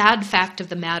the sad fact of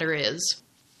the matter is,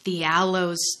 the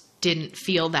allos didn't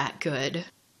feel that good.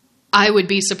 I would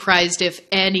be surprised if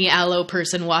any allo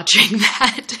person watching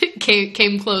that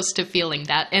came close to feeling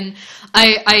that. And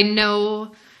I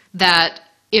know that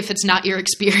if it's not your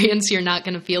experience, you're not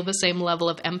going to feel the same level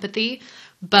of empathy.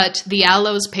 But the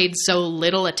allos paid so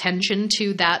little attention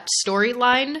to that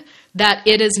storyline that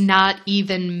it is not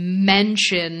even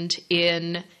mentioned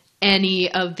in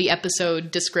any of the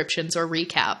episode descriptions or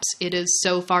recaps. It is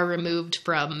so far removed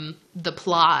from the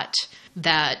plot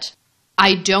that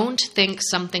I don't think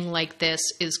something like this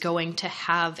is going to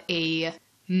have a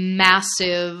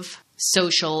massive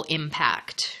social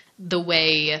impact the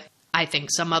way I think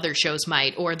some other shows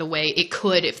might, or the way it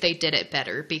could if they did it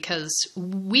better, because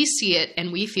we see it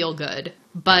and we feel good,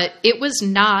 but it was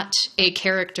not a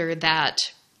character that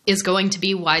is going to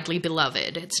be widely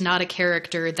beloved. It's not a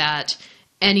character that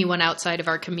anyone outside of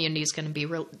our community is going to be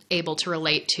able to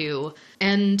relate to,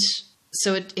 and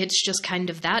so it's just kind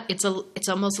of that. It's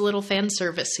almost a little fan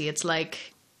servicey.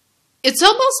 It's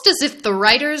almost as if the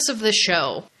writers of the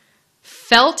show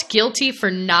felt guilty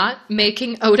for not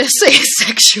making Otis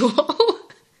asexual.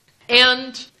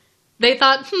 And they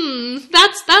thought,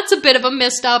 that's a bit of a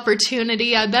missed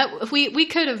opportunity. I bet we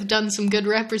could have done some good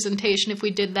representation if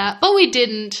we did that, but we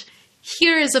didn't.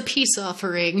 Here is a peace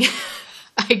offering.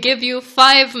 I give you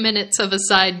 5 minutes of a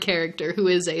side character who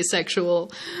is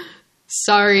asexual.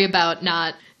 Sorry about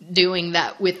not doing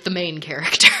that with the main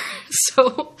character.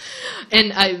 So,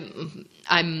 and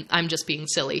I'm just being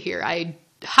silly here. I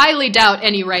highly doubt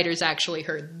any writers actually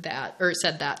heard that or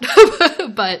said that,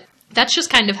 but that's just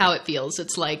kind of how it feels.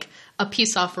 It's like a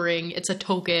peace offering. It's a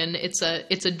token. It's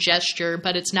a gesture,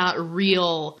 but it's not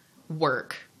real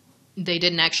work. They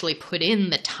didn't actually put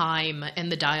in the time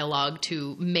and the dialogue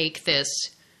to make this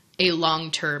a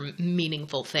long-term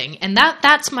meaningful thing. And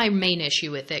that's my main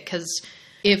issue with it, because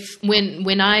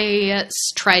When I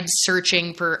tried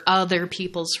searching for other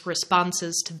people's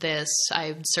responses to this,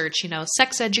 I would search,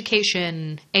 sex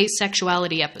education,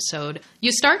 asexuality episode.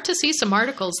 You start to see some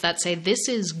articles that say this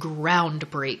is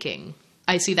groundbreaking.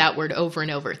 I see that word over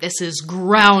and over. This is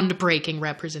groundbreaking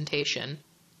representation.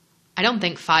 I don't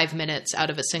think 5 minutes out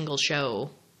of a single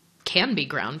show can be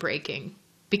groundbreaking,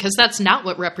 because that's not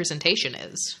what representation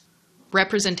is.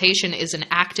 Representation is an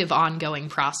active, ongoing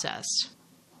process.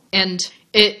 And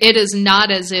it is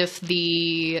not as if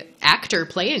the actor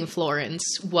playing Florence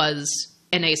was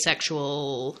an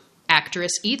asexual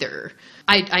actress either.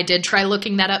 I did try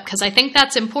looking that up because I think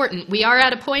that's important. We are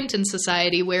at a point in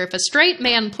society where if a straight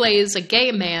man plays a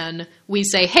gay man, we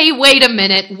say, hey, wait a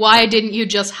minute, why didn't you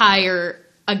just hire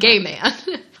a gay man?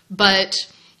 But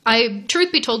I,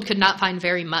 truth be told, could not find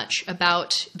very much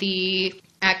about the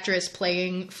actress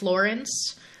playing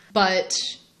Florence, but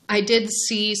I did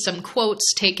see some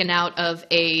quotes taken out of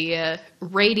a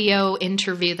radio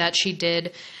interview that she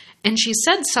did, and she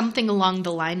said something along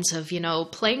the lines of,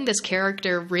 playing this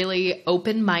character really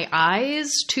opened my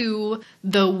eyes to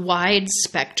the wide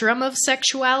spectrum of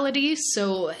sexuality,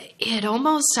 so it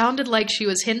almost sounded like she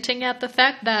was hinting at the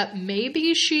fact that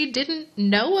maybe she didn't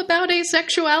know about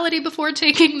asexuality before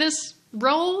taking this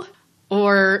role.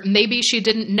 Or maybe she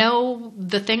didn't know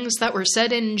the things that were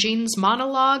said in Jean's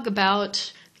monologue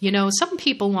about, some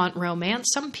people want romance,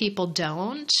 some people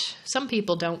don't. Some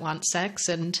people don't want sex,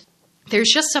 and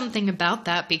there's just something about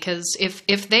that, because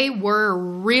if they were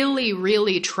really,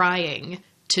 really trying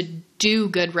to do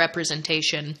good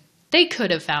representation, they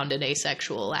could have found an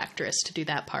asexual actress to do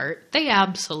that part. They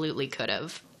absolutely could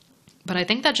have. But I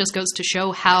think that just goes to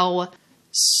show how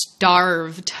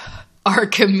starved our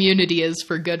community is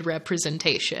for good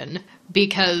representation,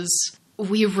 because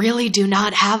we really do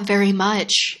not have very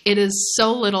much. It is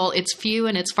so little, it's few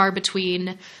and it's far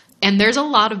between, and there's a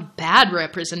lot of bad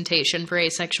representation for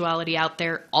asexuality out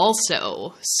there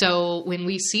also. So when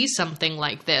we see something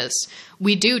like this,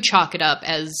 we do chalk it up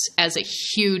as a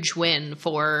huge win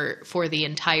for the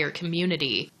entire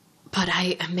community. But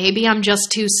maybe I'm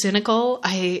just too cynical.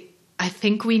 I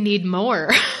think we need more.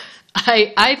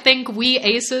 I think we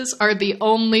aces are the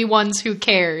only ones who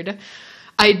cared.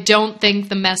 I don't think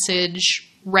the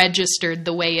message registered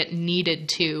the way it needed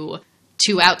to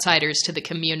outsiders, to the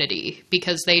community,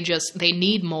 because they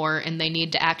need more, and they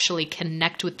need to actually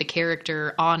connect with the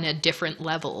character on a different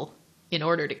level in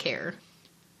order to care.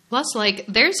 Plus,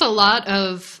 there's a lot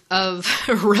of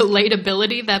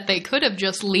relatability that they could have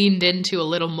just leaned into a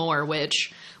little more,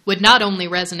 which would not only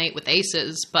resonate with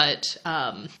aces, but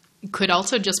could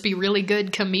also just be really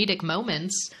good comedic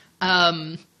moments.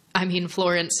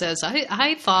 Florence says,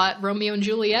 I thought Romeo and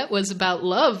Juliet was about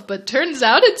love, but turns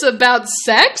out it's about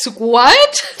sex?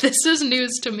 What? This is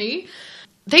news to me.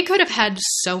 They could have had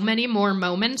so many more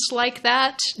moments like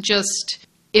that. Just,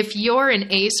 if you're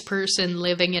an ace person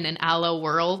living in an allo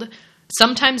world,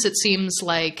 sometimes it seems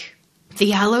like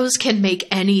the allos can make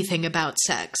anything about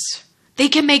sex. They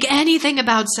can make anything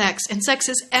about sex, and sex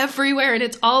is everywhere, and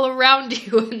it's all around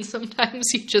you, and sometimes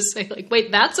you just say,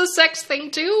 wait, that's a sex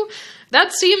thing too?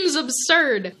 That seems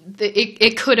absurd.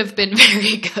 It could have been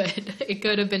very good. It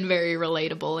could have been very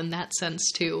relatable in that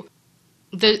sense too.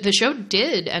 The show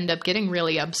did end up getting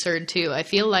really absurd too. I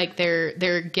feel like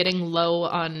they're getting low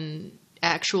on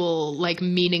actual,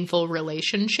 meaningful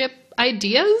relationship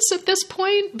ideas at this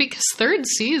point, because third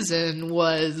season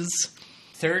was...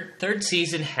 Third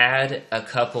season had a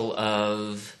couple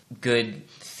of good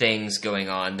things going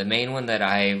on. The main ones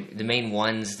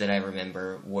that I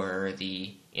remember were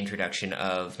the introduction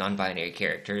of non-binary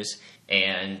characters,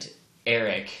 and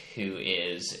Eric, who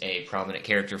is a prominent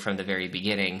character from the very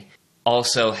beginning,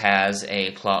 also has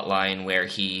a plot line where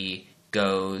he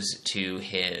goes to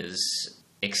his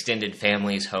extended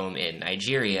family's home in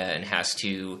Nigeria and has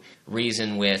to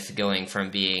reason with going from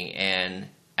being an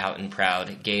out and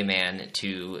proud gay man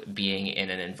to being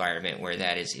in an environment where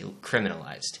that is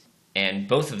criminalized. And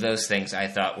both of those things I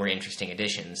thought were interesting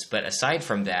additions. But aside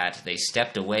from that, they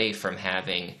stepped away from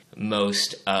having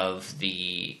most of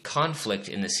the conflict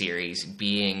in the series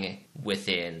being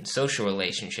within social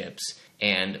relationships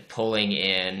and pulling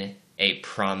in a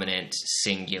prominent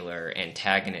singular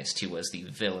antagonist who was the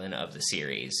villain of the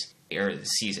series, or the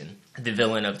season, the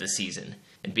villain of the season.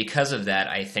 And because of that,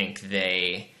 I think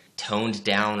they toned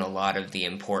down a lot of the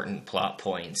important plot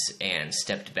points and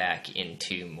stepped back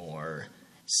into more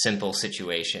simple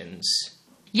situations.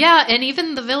 Yeah, and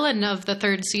even the villain of the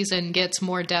third season gets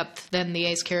more depth than the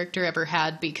ace character ever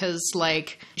had, because,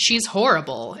 she's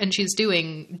horrible, and she's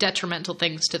doing detrimental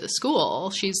things to the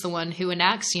school. She's the one who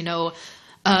enacts,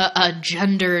 a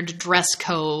gendered dress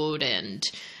code, and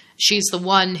she's the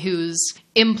one who's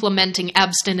implementing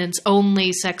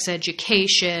abstinence-only sex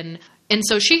education. And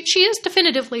so she is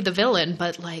definitively the villain,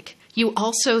 but, like, you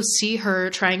also see her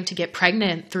trying to get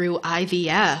pregnant through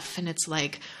IVF, and it's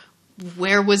like,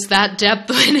 where was that depth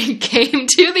when it came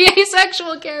to the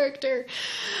asexual character?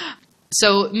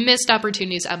 So missed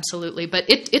opportunities, absolutely, but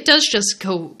it does just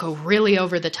go really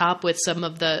over the top with some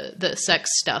of the sex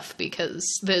stuff, because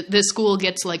the school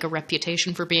gets, like, a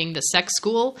reputation for being the sex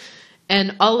school,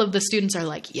 and all of the students are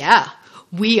like, yeah,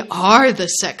 we are the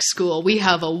sex school. We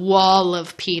have a wall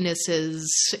of penises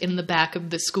in the back of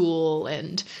the school,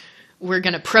 and we're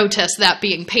going to protest that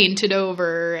being painted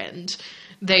over. And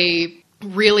they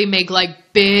really make,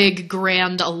 like, big,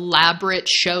 grand, elaborate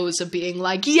shows of being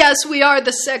like, yes, we are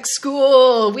the sex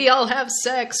school. We all have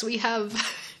sex. We have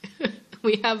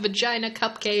we have vagina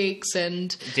cupcakes.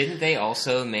 And didn't they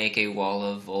also make a wall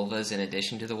of vulvas in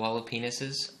addition to the wall of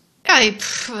penises?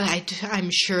 I'm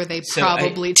sure they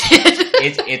probably did.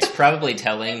 It's probably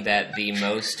telling that the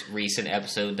most recent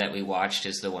episode that we watched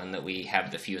is the one that we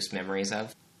have the fewest memories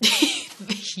of.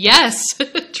 Yes,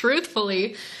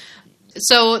 truthfully.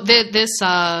 So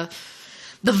the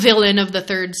villain of the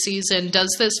third season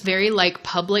does this very, like,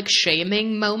 public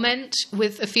shaming moment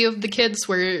with a few of the kids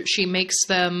where she makes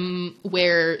them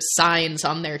wear signs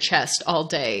on their chest all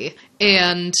day.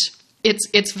 And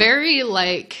it's very,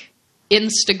 like,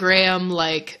 Instagram,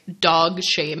 like, dog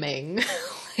shaming.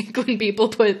 Like, when people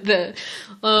put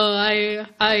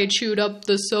I chewed up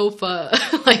the sofa,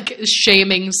 like,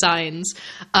 shaming signs.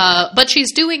 But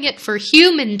she's doing it for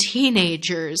human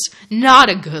teenagers. Not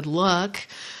a good look.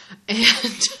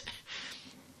 And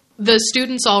the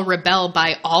students all rebel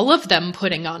by all of them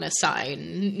putting on a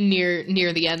sign near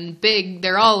the end.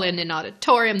 They're all in an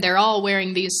auditorium. They're all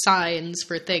wearing these signs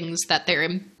for things that they're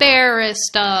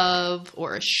embarrassed of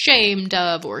or ashamed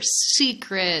of or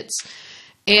secrets.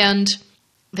 And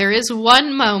there is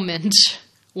one moment,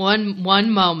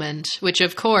 which,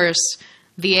 of course,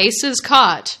 the ace is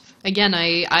caught. Again,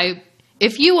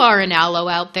 if you are an aloe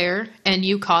out there and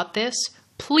you caught this,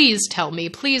 please tell me.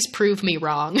 Please prove me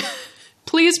wrong.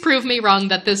 Please prove me wrong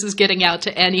that this is getting out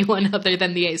to anyone other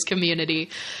than the ace community,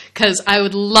 because I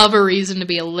would love a reason to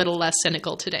be a little less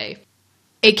cynical today.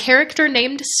 A character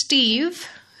named Steve,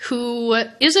 who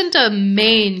isn't a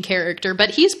main character,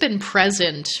 but he's been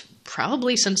present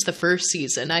probably since the first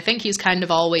season. I think he's kind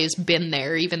of always been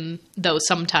there, even though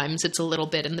sometimes it's a little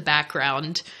bit in the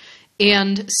background.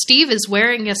 And Steve is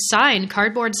wearing a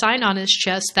cardboard sign on his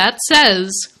chest that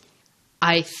says,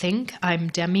 "I think I'm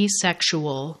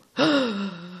demisexual."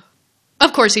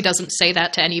 Of course, he doesn't say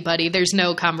that to anybody. There's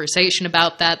no conversation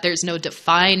about that. There's no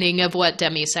defining of what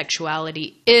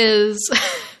demisexuality is.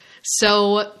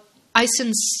 So I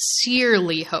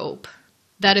sincerely hope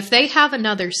that if they have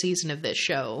another season of this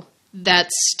show,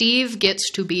 that Steve gets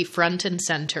to be front and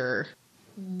center,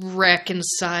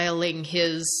 reconciling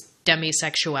his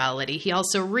demisexuality. He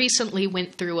also recently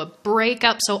went through a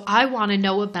breakup, so I want to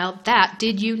know about that.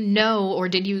 Did you know, or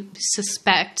did you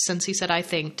suspect, since he said I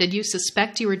think, did you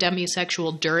suspect you were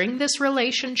demisexual during this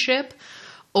relationship?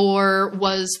 Or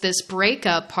was this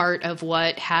breakup part of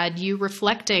what had you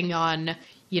reflecting on,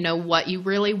 what you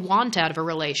really want out of a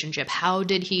relationship? How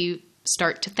did he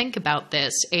start to think about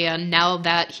this? And now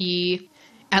that he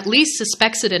at least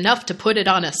suspects it enough to put it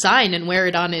on a sign and wear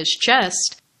it on his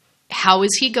chest, how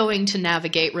is he going to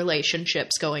navigate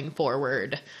relationships going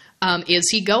forward? Is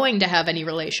he going to have any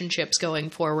relationships going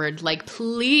forward? Like,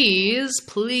 please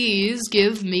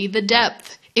give me the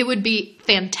depth. It would be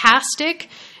fantastic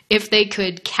if they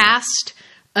could cast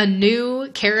a new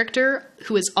character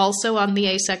who is also on the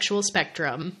asexual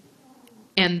spectrum,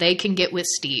 and they can get with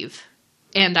Steve.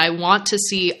 And I want to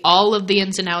see all of the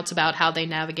ins and outs about how they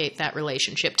navigate that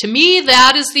relationship. To me,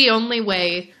 that is the only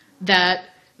way that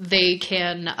they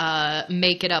can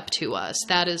make it up to us.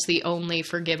 That is the only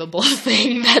forgivable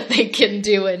thing that they can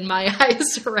do in my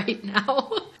eyes right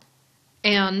now.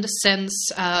 And since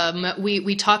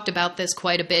we talked about this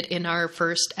quite a bit in our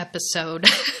first episode,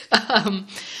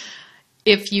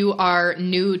 if you are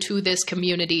new to this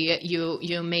community,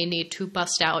 you may need to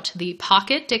bust out the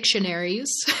pocket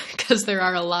dictionaries, because there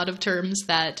are a lot of terms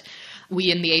that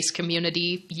we in the ace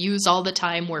community use all the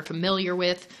time, we're familiar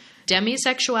with.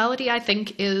 Demisexuality, I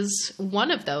think, is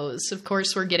one of those. Of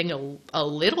course, we're getting a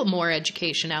little more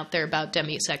education out there about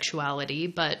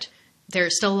demisexuality, but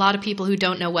there's still a lot of people who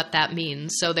don't know what that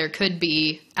means. So there could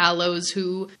be aloes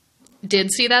who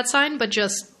did see that sign, but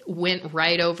just went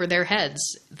right over their heads.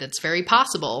 That's very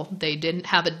possible. They didn't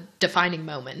have a defining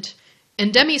moment.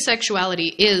 And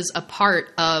demisexuality is a part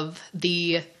of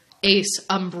the ace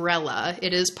umbrella.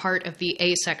 It is part of the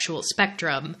asexual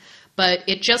spectrum, but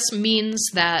it just means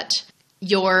that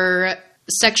your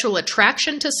sexual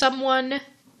attraction to someone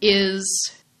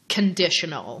is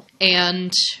conditional.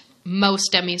 And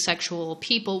most demisexual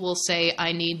people will say,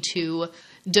 I need to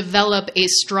develop a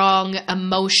strong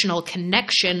emotional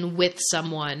connection with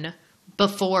someone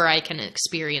before I can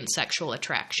experience sexual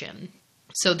attraction.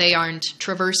 So they aren't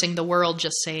traversing the world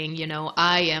just saying,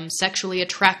 I am sexually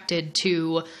attracted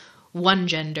to one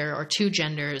gender or two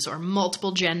genders or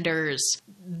multiple genders.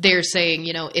 They're saying,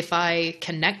 if I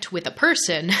connect with a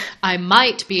person, I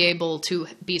might be able to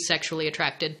be sexually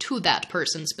attracted to that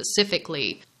person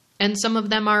specifically. And some of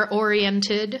them are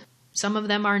oriented, some of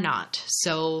them are not.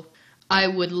 So I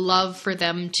would love for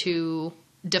them to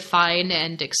define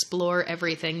and explore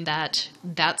everything that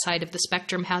side of the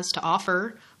spectrum has to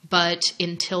offer. But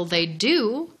until they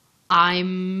do,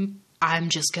 I'm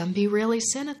just gonna be really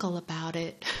cynical about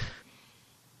it.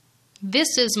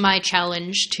 This is my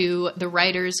challenge to the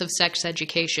writers of sex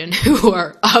education who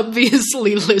are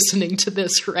obviously listening to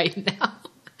this right now.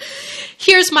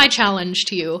 Here's my challenge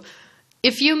to you.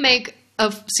 If you make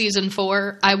a season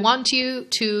 4, I want you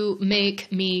to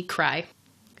make me cry.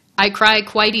 I cry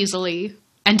quite easily,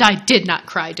 and I did not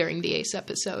cry during the Ace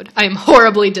episode. I am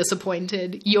horribly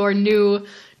disappointed. Your new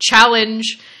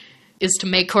challenge is to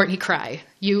make Courtney cry.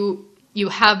 You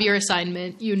have your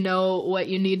assignment. You know what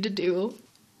you need to do.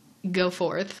 Go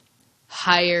forth.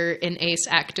 Hire an ace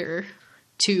actor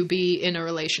to be in a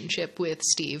relationship with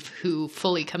Steve, who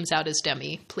fully comes out as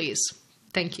Demi, please.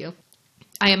 Thank you.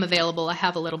 I am available. I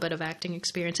have a little bit of acting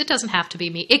experience. It doesn't have to be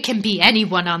me. It can be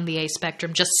anyone on the ace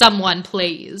spectrum. Just someone,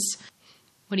 please.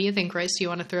 What do you think, Royce? Do you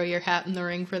want to throw your hat in the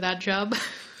ring for that job?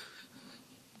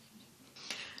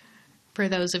 For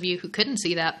those of you who couldn't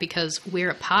see that, because we're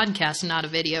a podcast, not a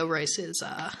video, Royce is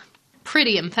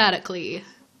pretty emphatically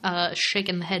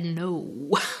shaking the head no.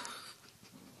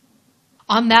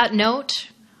 On that note,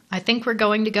 I think we're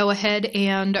going to go ahead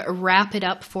and wrap it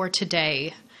up for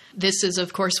today. This is,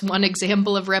 of course, one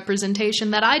example of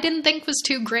representation that I didn't think was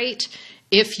too great.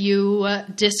 If you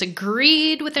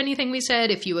disagreed with anything we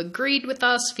said, if you agreed with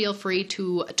us, feel free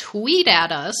to tweet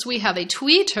at us. We have a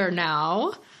tweeter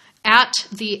now, at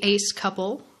the Ace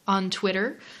Couple on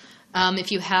Twitter.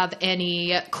 If you have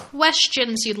any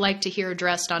questions you'd like to hear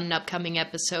addressed on an upcoming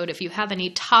episode, if you have any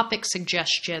topic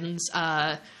suggestions,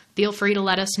 feel free to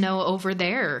let us know over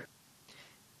there.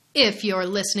 If you're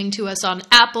listening to us on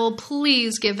Apple,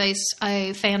 please give us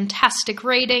a fantastic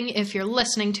rating. If you're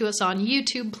listening to us on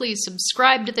YouTube, please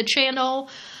subscribe to the channel.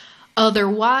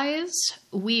 Otherwise,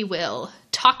 we will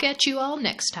talk at you all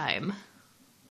next time.